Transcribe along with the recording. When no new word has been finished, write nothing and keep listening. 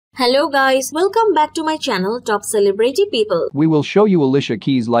Hello guys, welcome back to my channel Top Celebrity People. We will show you Alicia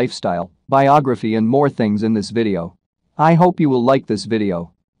Keys' lifestyle, biography and more things in this video. I hope you will like this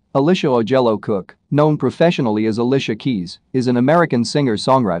video. Alicia Augello Cook, known professionally as Alicia Keys, is an American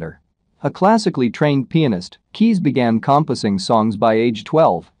singer-songwriter. A classically trained pianist, Keys began composing songs by age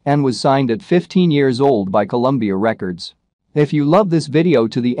 12 and was signed at 15 years old by Columbia Records. If you love this video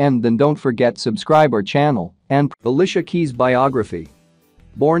to the end, then don't forget subscribe our channel and Alicia Keys biography.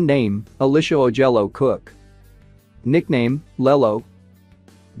 Born name, Alicia Augello Cook. Nickname, Lelo.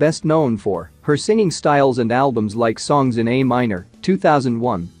 Best known for her singing styles and albums like Songs in A Minor,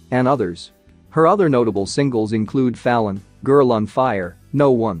 2001, and others. Her other notable singles include Fallon, Girl on Fire,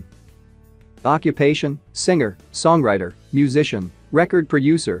 No One. Occupation, singer, songwriter, musician, record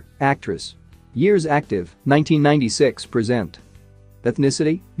producer, actress. Years active, 1996 present.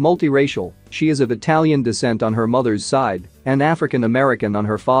 Ethnicity, multiracial, she is of Italian descent on her mother's side and African American on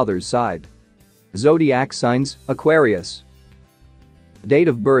her father's side. Zodiac signs, Aquarius. Date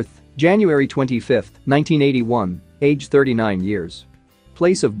of birth, January 25, 1981, age 39 years.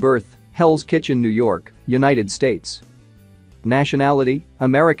 Place of birth, Hell's Kitchen, New York, United States. Nationality,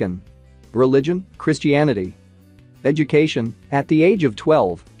 American. Religion, Christianity. Education, at the age of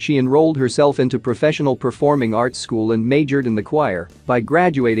 12, she enrolled herself into professional performing arts school and majored in the choir by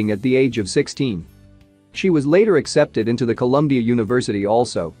graduating at the age of 16. She was later accepted into the Columbia University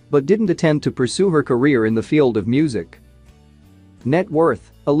also, but didn't intend to pursue her career in the field of music. Net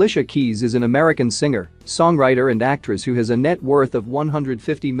worth, Alicia Keys is an American singer, songwriter and actress who has a net worth of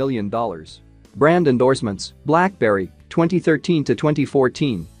 $150 million. Brand endorsements, BlackBerry, 2013 to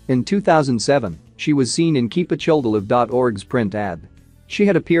 2014. In 2007, she was seen in keepachildalive.org's print ad. She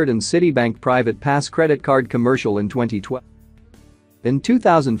had appeared in Citibank Private Pass credit card commercial in 2012. In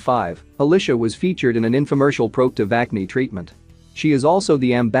 2005, Alicia was featured in an infomercial Proactive acne treatment. She is also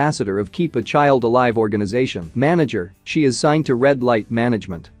the ambassador of Keep a Child Alive organization. Manager, she is signed to Red Light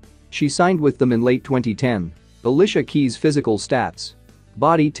Management. She signed with them in late 2010. Alicia Keys' physical stats.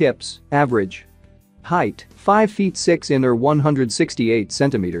 Body tips, average. Height, 5 feet 6 in or 168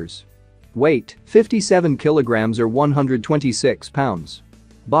 centimeters. Weight, 57 kilograms or 126 pounds.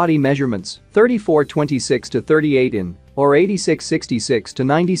 Body measurements, 34-26 to 38 in, or 86-66 to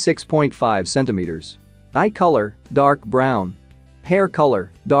 96.5 centimeters. Eye color, dark brown. Hair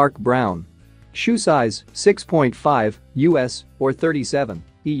color, dark brown. Shoe size, 6.5, US, or 37,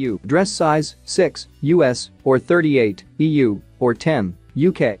 EU. Dress size, 6, US, or 38, EU, or 10,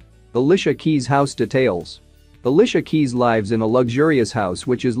 UK. Alicia Keys' house details. Alicia Keys lives in a luxurious house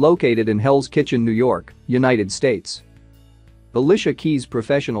which is located in Hell's Kitchen, New York, United States. Alicia Keys'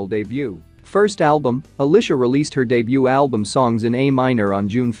 professional debut. First album, Alicia released her debut album Songs in A Minor on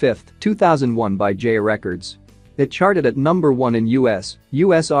June 5, 2001 by J Records. It charted at number 1 in US,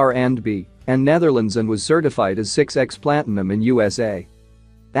 R&B, and Netherlands and was certified as 6x Platinum in USA.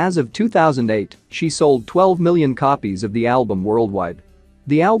 As of 2008, she sold 12 million copies of the album worldwide.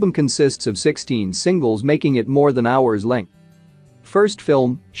 The album consists of 16 singles, making it more than hours length. First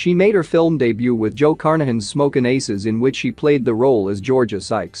film, she made her film debut with Joe Carnahan's Smokin' Aces, in which she played the role as Georgia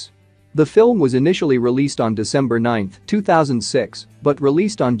Sykes. The film was initially released on December 9, 2006, but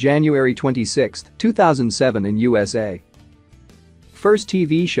released on January 26, 2007 in USA. First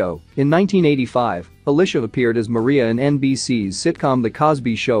TV show, in 1985, Alicia appeared as Maria in NBC's sitcom The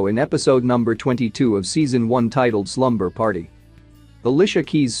Cosby Show in episode number 22 of season 1 titled Slumber Party. Alicia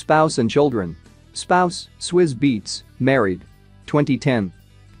Keys' spouse and children. Spouse, Swizz Beatz, married. 2010.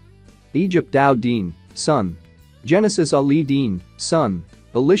 Egypt Dow Dean, son. Genesis Ali Dean, son.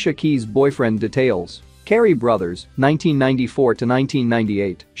 Alicia Keys' boyfriend details. Carey Brothers, 1994 to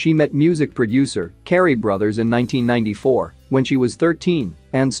 1998. She met music producer Carey Brothers in 1994 when she was 13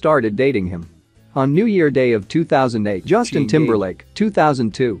 and started dating him. On New Year Day of 2008, Justin Timberlake,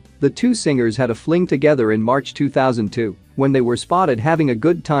 2002. The two singers had a fling together in March 2002 when they were spotted having a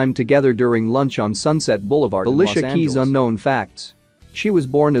good time together during lunch on Sunset Boulevard in Los Angeles. Alicia Keys' unknown facts. She was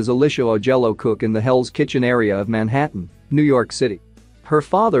born as Alicia Augello Cook in the Hell's Kitchen area of Manhattan, New York City. Her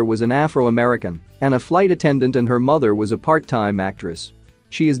father was an Afro-American and a flight attendant, and her mother was a part-time actress.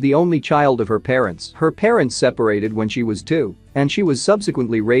 She is the only child of her parents. Her parents separated when she was 2, and she was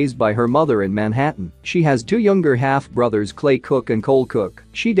subsequently raised by her mother in Manhattan. She has 2 younger half-brothers, Clay Cook and Cole Cook.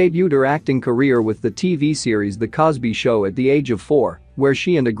 She debuted her acting career with the TV series The Cosby Show at the age of 4, where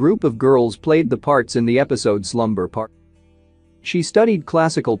she and a group of girls played the parts in the episode Slumber Party. She studied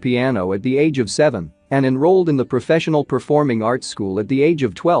classical piano at the age of 7 and enrolled in the Professional Performing Arts School at the age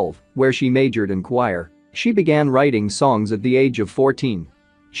of 12, where she majored in choir. She began writing songs at the age of 14.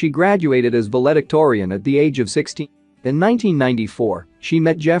 She graduated as valedictorian at the age of 16. In 1994, she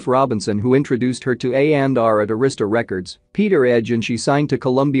met Jeff Robinson, who introduced her to A&R at Arista Records, Peter Edge, and she signed to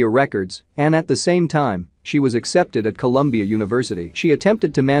Columbia Records, and at the same time, she was accepted at Columbia University. She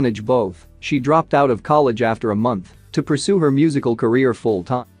attempted to manage both. She dropped out of college after a month to pursue her musical career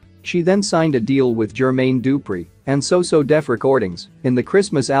full-time. She then signed a deal with Jermaine Dupri and So Def Recordings in the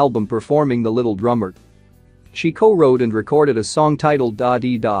Christmas album performing The Little Drummer. She co-wrote and recorded a song titled Da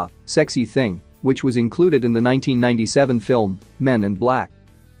Dee Da, Sexy Thing, which was included in the 1997 film Men in Black.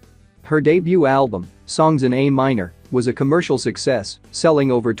 Her debut album, Songs in A Minor, was a commercial success,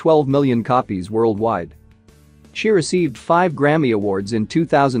 selling over 12 million copies worldwide. She received 5 Grammy Awards in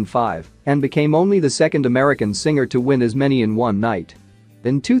 2005 and became only the second American singer to win as many in one night.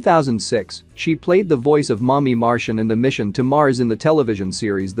 In 2006, she played the voice of Mommy Martian in the Mission to Mars in the television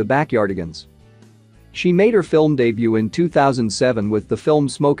series The Backyardigans. She made her film debut in 2007 with the film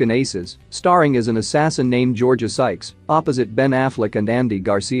Smokin' Aces, starring as an assassin named Georgia Sykes, opposite Ben Affleck and Andy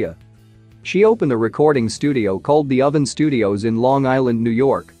Garcia. She opened a recording studio called The Oven Studios in Long Island, New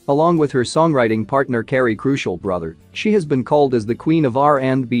York, along with her songwriting partner Carrie Crucial Brother. She has been called as the Queen of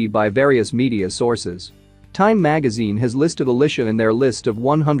R&B by various media sources. Time magazine has listed Alicia in their list of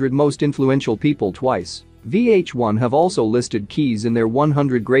 100 most influential people twice. VH1 have also listed Keys in their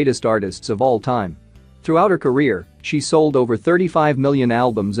 100 greatest artists of all time. Throughout her career, she sold over 35 million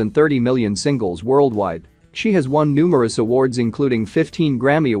albums and 30 million singles worldwide. She has won numerous awards including 15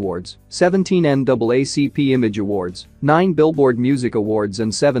 Grammy Awards, 17 NAACP Image Awards, 9 Billboard Music Awards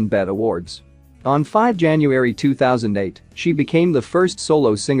and 7 BET Awards. On 5 January 2008, she became the first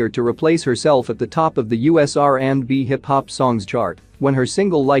solo singer to replace herself at the top of the US R&B hip-hop songs chart when her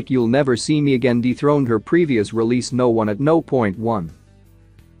single Like You'll Never See Me Again dethroned her previous release No One at No Point One.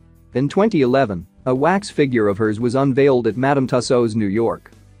 In 2011, a wax figure of hers was unveiled at Madame Tussauds, New York.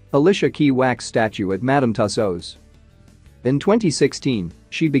 Alicia Keys wax statue at Madame Tussauds. In 2016,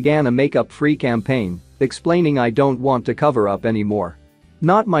 she began a makeup-free campaign, explaining I don't want to cover up anymore.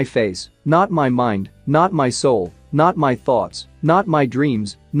 Not my face, not my mind, not my soul, not my thoughts, not my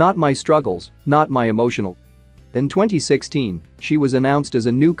dreams, not my struggles, not my emotional. In 2016, she was announced as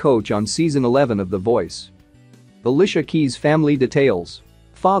a new coach on season 11 of The Voice. Alicia Keys family details.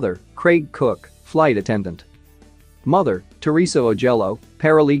 Father, Craig Cook, flight attendant. Mother, Teresa Augello,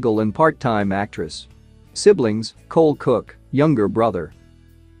 paralegal and part-time actress. Siblings, Cole Cook, younger brother.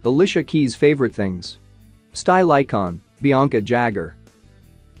 Alicia Keys' favorite things. Style icon, Bianca Jagger.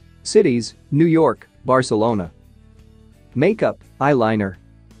 Cities, New York, Barcelona. Makeup, eyeliner.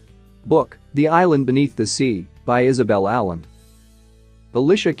 Book, The Island Beneath the Sea, by Isabel Allen.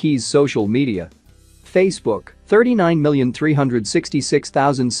 Alicia Keys' social media. Facebook,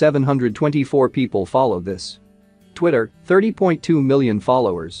 39,366,724 people follow this. Twitter, 30.2 million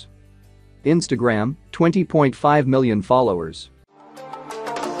followers. Instagram, 20.5 million followers.